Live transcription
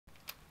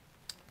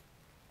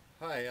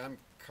Hi, I'm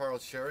Karl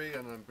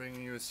and I'm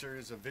bringing you a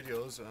series of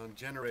videos on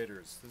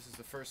generators. This is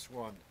the first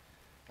one.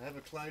 I have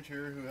a client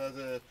here who has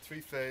a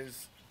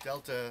three-phase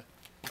Delta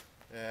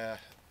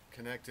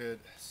connected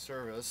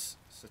service.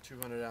 It's a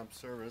 200 amp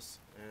service,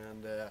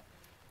 and a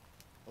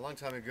long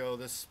time ago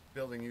this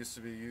building used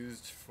to be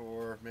used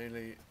for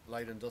mainly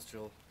light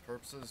industrial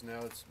purposes. Now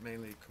it's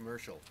mainly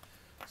commercial.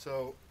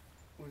 So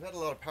we've had a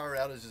lot of power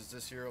outages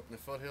this year up in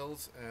the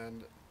foothills,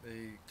 and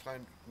the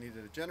client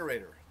needed a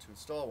generator to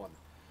install one.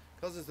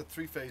 Because it's a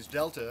three-phase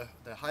Delta,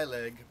 the high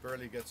leg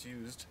barely gets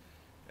used,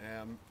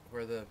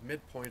 where the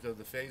midpoint of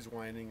the phase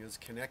winding is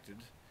connected.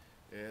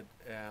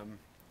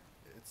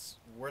 It's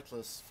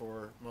worthless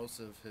for most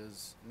of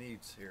his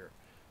needs here.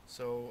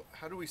 So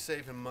how do we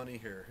save him money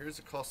here? Here's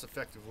a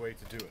cost-effective way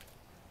to do it.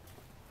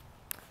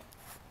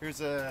 Here's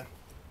a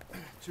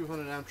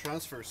 200 amp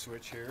transfer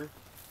switch here.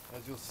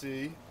 As you'll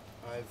see,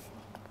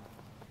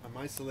 I'm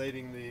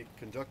isolating the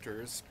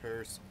conductors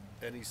per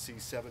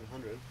NEC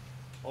 700.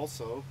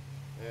 Also,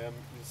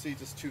 you'll see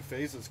just two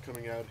phases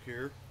coming out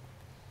here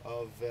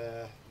of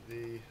the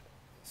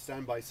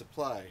standby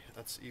supply.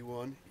 That's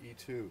E1,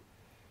 E2.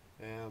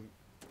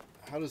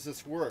 How does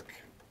this work?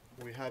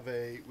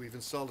 We've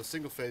installed a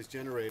single phase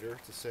generator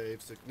to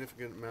save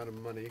significant amount of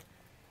money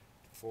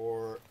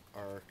for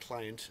our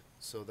client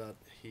so that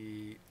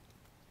he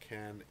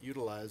can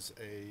utilize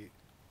a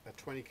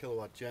 20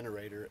 kilowatt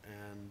generator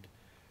and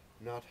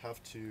not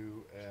have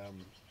to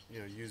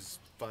use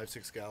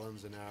 5-6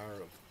 gallons an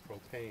hour of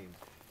propane.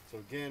 So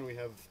again, we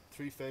have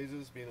three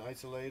phases being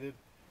isolated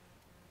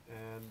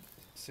and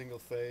single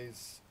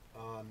phase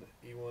on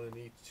E1 and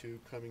E2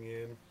 coming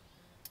in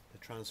to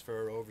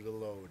transfer over the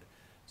load.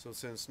 So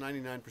since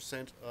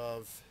 99%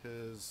 of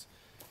his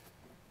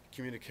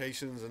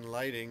communications and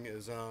lighting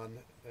is on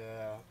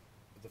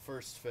the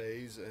first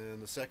phase and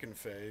the second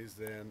phase,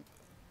 then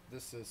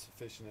this is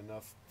sufficient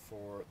enough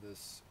for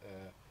this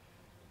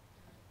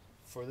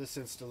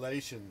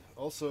installation.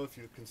 Also, if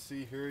you can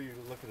see here, you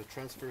look at the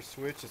transfer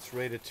switch, it's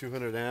rated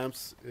 200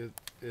 amps.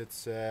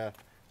 It's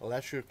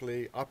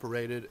electrically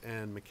operated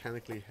and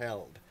mechanically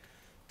held.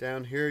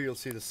 Down here you'll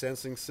see the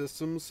sensing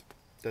systems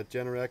that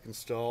Generac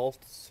installed,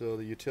 so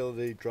the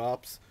utility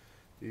drops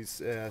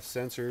these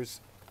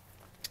sensors,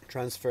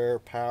 transfer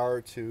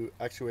power to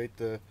actuate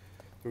the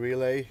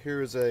relay.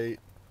 Here is a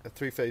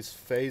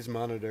phase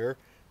monitor.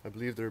 I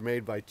believe they're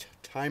made by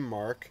Time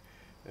Mark.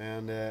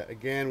 And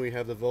again, we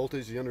have the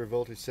voltage, the under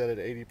voltage set at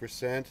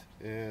 80%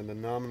 and the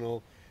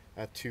nominal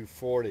at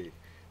 240.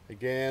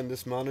 Again,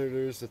 this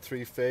monitors the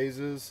three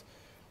phases,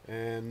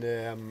 and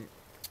the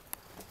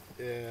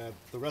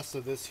rest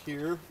of this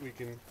here we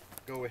can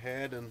go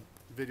ahead, and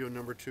video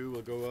number 2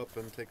 will go up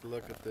and take a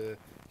look at the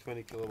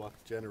 20 kilowatt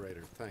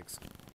generator. Thanks.